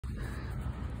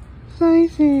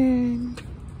Tyson.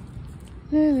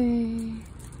 Lily.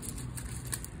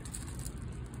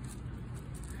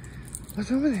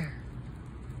 What's over there?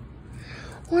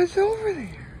 What's over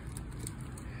there?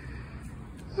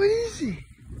 What is it?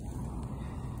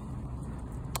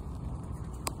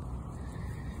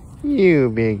 You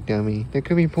big dummy. There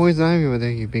could be poison ivy over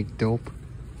there, you big dope.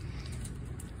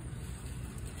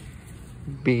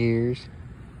 Big ears.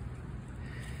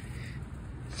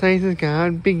 Tyson's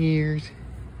got big ears.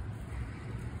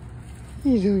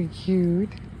 He's so cute.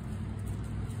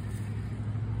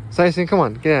 Tyson, come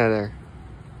on, get out of there.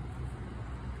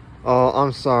 Oh,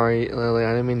 I'm sorry, Lily.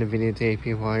 I didn't mean to videotape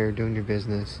you while you're doing your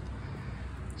business.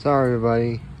 Sorry,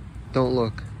 everybody. Don't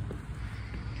look.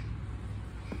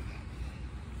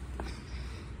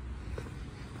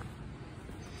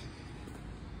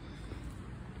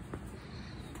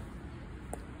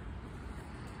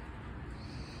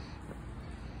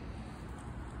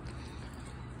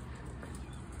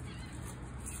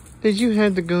 Did you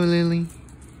have to go, Lily?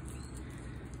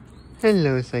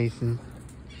 Hello, Tyson.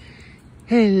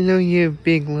 Hello, you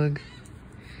big lug.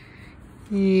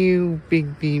 You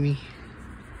big baby.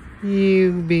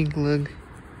 You big lug.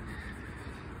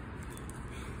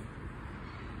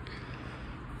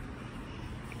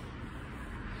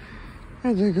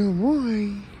 That's a good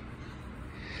boy.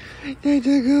 That's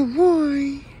a good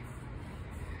boy.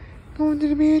 Going to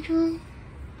the bathroom?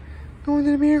 Going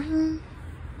to the bathroom?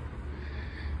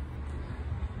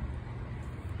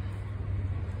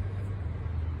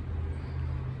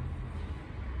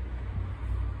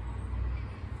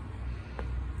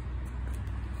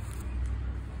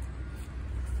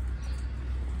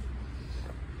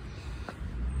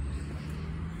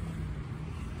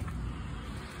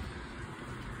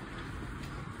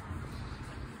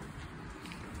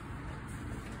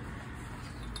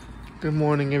 Good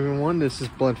morning, everyone. This is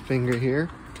Bloodfinger here.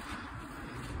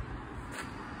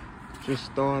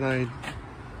 Just thought I'd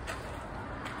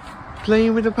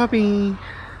play with the puppy.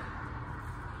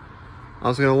 I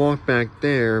was gonna walk back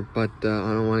there, but I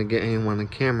don't want to get anyone on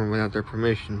camera without their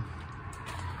permission.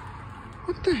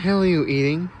 What the hell are you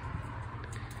eating?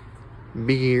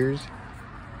 Big ears.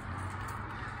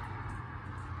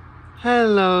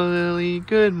 Hello, Lily.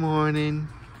 Good morning.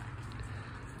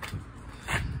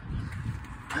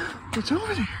 What's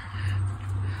over there?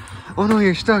 Oh no,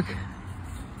 you're stuck.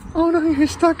 Oh no, you're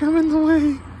stuck. I'm in the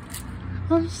way.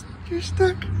 You're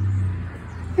stuck.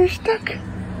 You're stuck.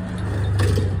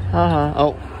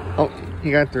 Oh,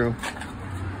 he got through.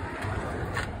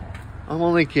 I'm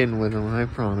only kidding with him, I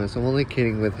promise. I'm only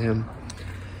kidding with him.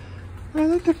 I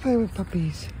like to play with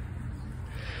puppies.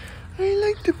 I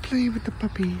like to play with the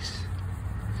puppies.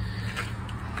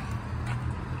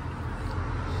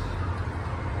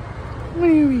 What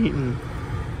are you eating?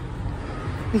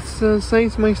 It's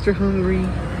Science Meister hungry.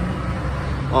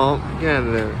 Oh, get out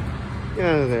of there. Get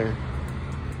out of there.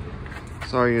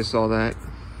 Sorry you saw that.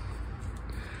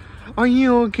 Are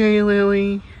you okay,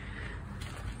 Lily?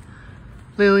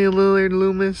 Lily Lillard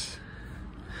Loomis?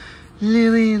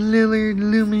 Lily Lillard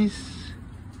Loomis?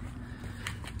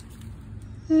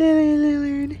 Lily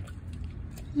Lillard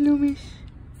Loomis?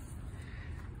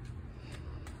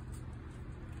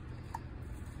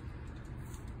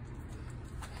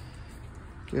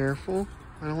 Careful,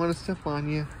 I don't want to step on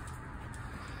you.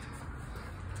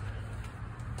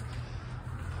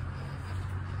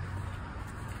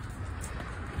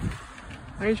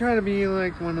 Are you trying to be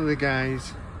like one of the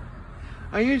guys?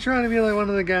 Are you trying to be like one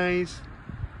of the guys?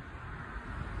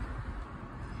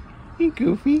 Hey,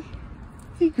 Goofy.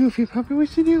 Hey, Goofy puppy,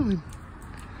 what you doing?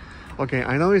 Okay,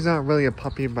 I know he's not really a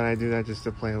puppy, but I do that just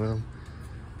to play with him.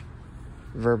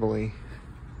 Verbally.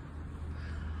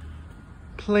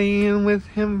 Playing with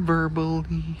him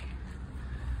verbally.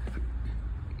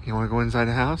 You want to go inside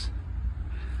the house?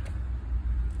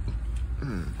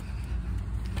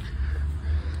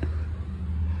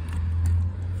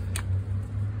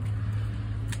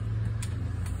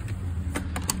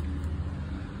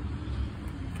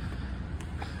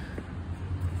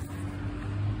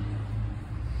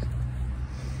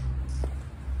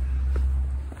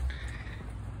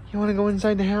 You want to go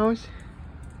inside the house?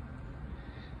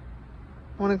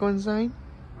 Want to go inside?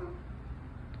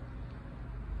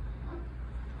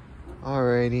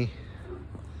 Alrighty.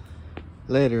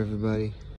 Later, everybody.